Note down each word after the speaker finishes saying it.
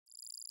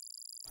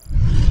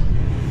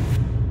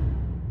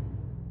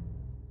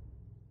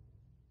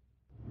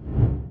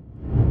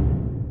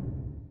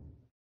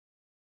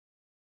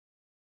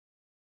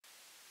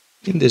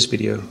In this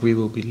video, we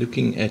will be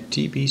looking at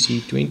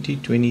TBC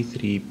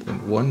 2023.10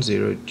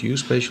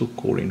 geospatial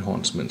core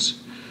enhancements.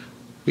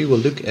 We will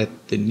look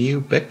at the new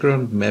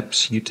background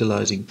maps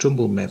utilizing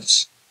Trimble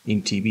Maps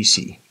in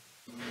TBC.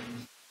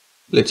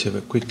 Let's have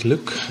a quick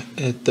look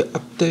at the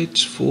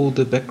updates for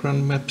the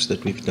background maps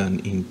that we've done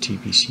in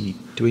TBC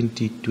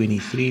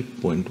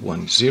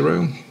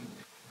 2023.10.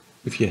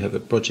 If you have a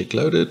project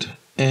loaded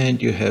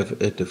and you have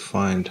a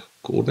defined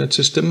coordinate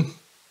system,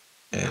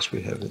 as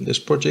we have in this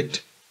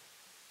project,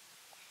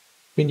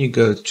 when you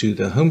go to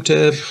the Home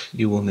tab,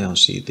 you will now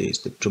see there's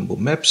the Trimble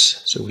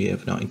Maps. So we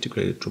have now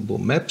integrated Trimble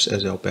Maps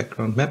as our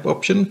background map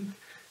option.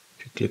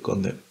 If you click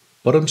on the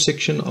bottom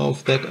section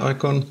of that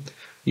icon,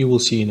 you will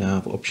see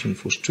now an option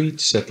for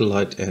streets,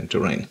 satellite, and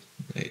terrain.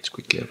 Let's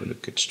quickly have a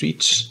look at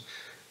streets.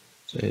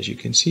 So as you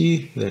can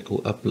see, that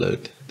will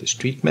upload the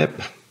street map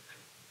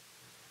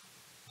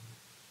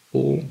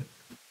or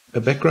a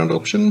background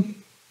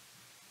option.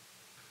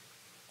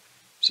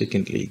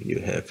 Secondly, you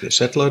have the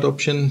satellite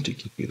option to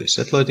give you the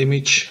satellite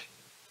image,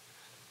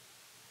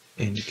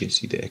 and you can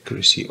see the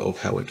accuracy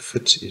of how it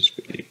fits is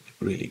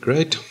really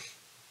great.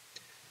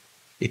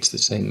 It's the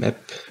same map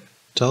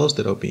tiles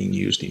that are being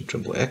used in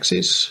Trimble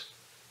Access.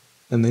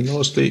 And then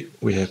lastly,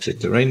 we have the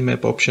terrain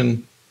map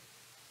option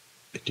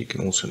that you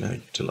can also now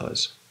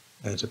utilize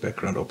as a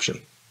background option.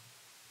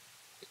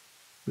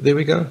 There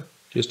we go,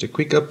 just a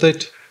quick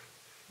update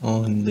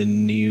on the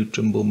new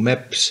Trimble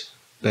Maps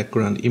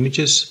background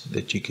images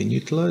that you can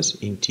utilize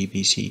in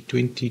TBC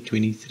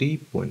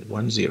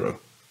 2023.10.